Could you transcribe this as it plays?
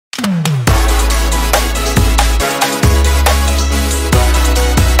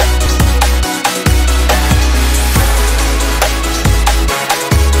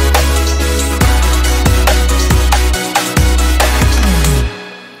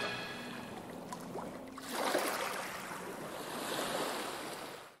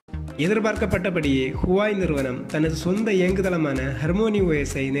எதிர்பார்க்கப்பட்டபடியே Huawei நிறுவனம் தனது சொந்த இயங்குதளமான Harmony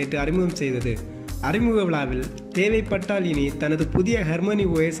OS-ஐ நேற்று அறிமுகம் செய்தது. அறிமுக விழாவில் தேவைப்பட்டால் இனி தனது புதிய Harmony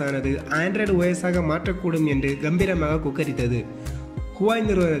OS ஆனது ஆண்ட்ராய்டு OS-ஆக மாற்றக்கூடும் என்று கம்பீரமாக கொக்கரித்தது. Huawei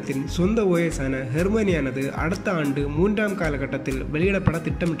நிறுவனத்தின் சொந்த OS ஆன Harmony ஆனது அடுத்த ஆண்டு 3ஆம் காலகட்டத்தில் வெளியிடப்பட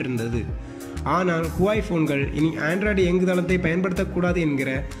திட்டமிட்டிருந்தது. ஆனால் Huawei போன்கள் இனி ஆண்ட்ராய்டு இயங்குதளத்தை பயன்படுத்தக்கூடாது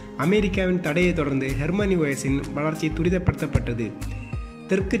என்கிற அமெரிக்காவின் தடையை தொடர்ந்து Harmony OS-இன் வளர்ச்சி துரிதப்படுத்தப்பட்டது.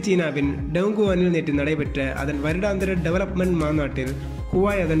 தெற்கு சீனாவின் டோங்குவானில் நேற்று நடைபெற்ற அதன் வருடாந்திர டெவலப்மெண்ட் மாநாட்டில்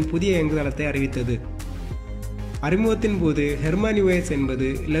Huawei அதன் புதிய இயங்குதளத்தை அறிவித்தது. அறிமுகத்தின் போது Harmony OS என்பது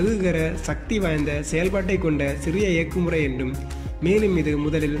இலகுகர சக்தி வாய்ந்த செயல்பாட்டை கொண்ட சிறிய இயக்குமுறை என்றும், மேலும் இது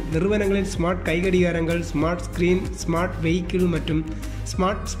முதலில் நிறுவனங்களின் smart கைகடிகாரங்கள், smart screen, smart vehicle மற்றும்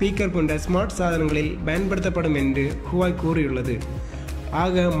ஸ்மார்ட் ஸ்பீக்கர் போன்ற ஸ்மார்ட் சாதனங்களில் பயன்படுத்தப்படும் என்று Huawei கூறியுள்ளது.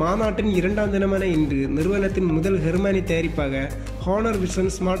 ஆக மாநாட்டின் 2ஆம் தினமான இன்று நிறுவனத்தின் முதல் Harmony தயாரிப்பாக Honor Vision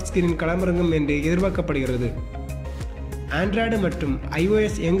ஸ்மார்ட் ஸ்கிரீன் களமிறங்கும் என்று எதிர்பார்க்கப்படுகிறது. ஆண்ட்ராய்டு மற்றும்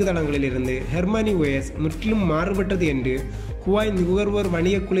iOS இயங்குதளங்களிலிருந்து Harmony OS முற்றிலும் மாறுபட்டது என்று Huawei நுகர்வோர்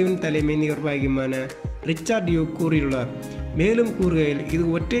வணிக குழுவின் தலைமை நிர்வாகியுமான ரிச்சார்ட் யூ கூறியுள்ளார். மேலும் கூறுகையில், இது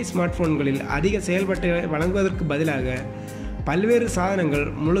ஒற்றை ஸ்மார்ட் போன்களில் அதிக செயல்பாட்டை வழங்குவதற்கு பதிலாக பல்வேறு சாதனங்கள்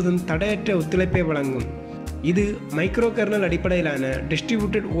முழுதும் தடையற்ற ஒத்துழைப்பை வழங்கும். இது மைக்ரோ கர்னல் அடிப்படையிலான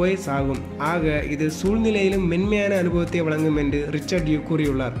டிஸ்ட்ரிபியூட்டட் OS ஆகும். ஆக இது சூழ்நிலையிலும் மென்மையான அனுபவத்தை வழங்கும் என்று ரிச்சர்ட் யூ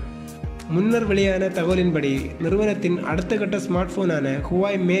கூறியுள்ளார். முன்னர் வெளியான தகவலின்படி நிறுவனத்தின் அடுத்த கட்ட ஸ்மார்ட் போனான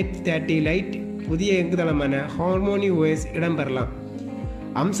Huawei Mate 30 Lite புதிய இயங்குதளமான Harmony OS இடம்பெறலாம்.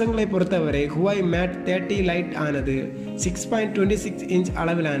 அம்சங்களை பொறுத்தவரை Huawei Mate 30 Lite ஆனது 6.26 இன்ச்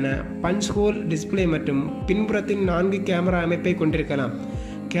அளவிலான பஞ்ச் ஹோல் டிஸ்பிளே மற்றும் பின்புறத்தின் 4 கேமரா அமைப்பை கொண்டிருக்கலாம்.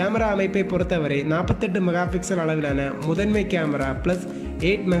 கேமரா அமைப்பை பொறுத்தவரை 48 மெகா பிக்சல் அளவிலான முதன்மை கேமரா பிளஸ்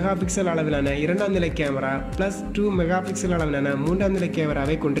 8 மெகா பிக்சல் அளவிலான 2ஆம் நிலை கேமரா பிளஸ் 2 மெகா பிக்சல் அளவிலான 3ஆம் நிலை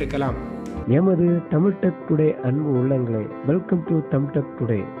கேமராவை கொண்டிருக்கலாம். எமது தமிழ் டெக் டுடே அன்பு உள்ளங்களே, welcome to Tamil tech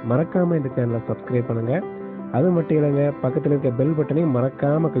today. மறக்காம இந்த சேனலை சப்ஸ்கிரைப் பண்ணுங்க. அது மட்டும் இல்லைங்க, பக்கத்தில் இருக்க பெல் பட்டனையும்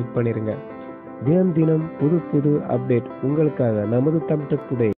மறக்காம கிளிக் பண்ணிருங்க. தினம் தினம் புது புது அப்டேட் உங்களுக்காக நமது தமிழ் டெக்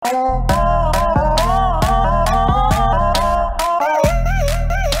டுடே.